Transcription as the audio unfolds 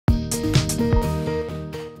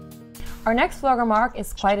Our next vlogger, Mark,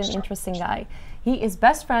 is quite an interesting guy. He is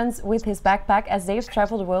best friends with his backpack as they have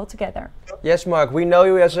traveled the world together. Yes, Mark, we know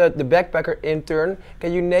you as the backpacker intern.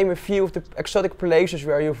 Can you name a few of the exotic places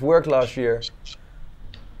where you've worked last year?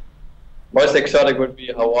 Most exotic would be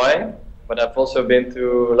Hawaii, but I've also been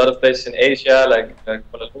to a lot of places in Asia, like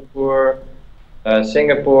Kuala Lumpur,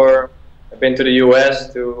 Singapore. I've been to the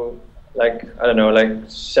US to like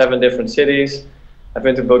 7 different cities. I've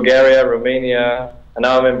been to Bulgaria, Romania, and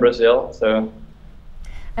now I'm in Brazil.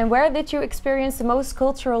 And where did you experience the most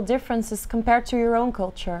cultural differences compared to your own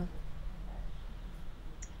culture?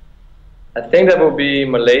 I think that would be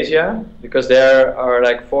Malaysia, because there are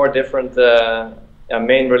like 4 different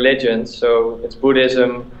main religions. So it's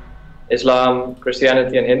Buddhism, Islam,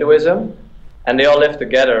 Christianity, and Hinduism, and they all live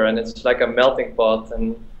together, and it's like a melting pot.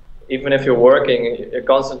 And even if you're working, you're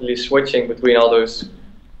constantly switching between all those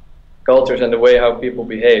cultures and the way how people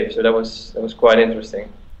behave. So that was quite interesting.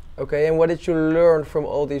 Okay, and what did you learn from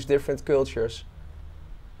all these different cultures?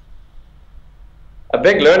 A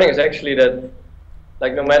big learning is actually that,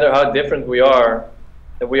 like, no matter how different we are,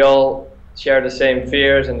 that we all share the same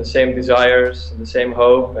fears and the same desires and the same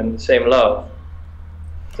hope and the same love.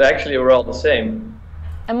 So actually we're all the same.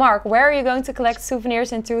 And Mark, where are you going to collect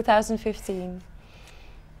souvenirs in 2015?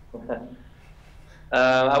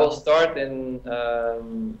 I will start in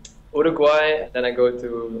Uruguay, then I go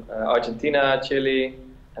to Argentina, Chile,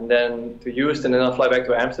 and then to Houston, and then I'll fly back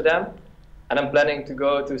to Amsterdam. And I'm planning to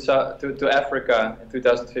go to Africa in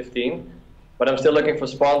 2015, but I'm still looking for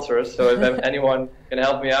sponsors, so if anyone can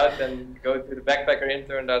help me out, then go to the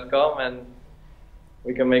backpackerintern.com and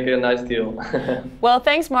we can make it a nice deal. Well,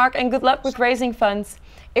 thanks Mark, and good luck with raising funds.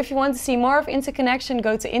 If you want to see more of IntoConnection,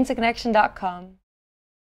 go to IntoConnection.com.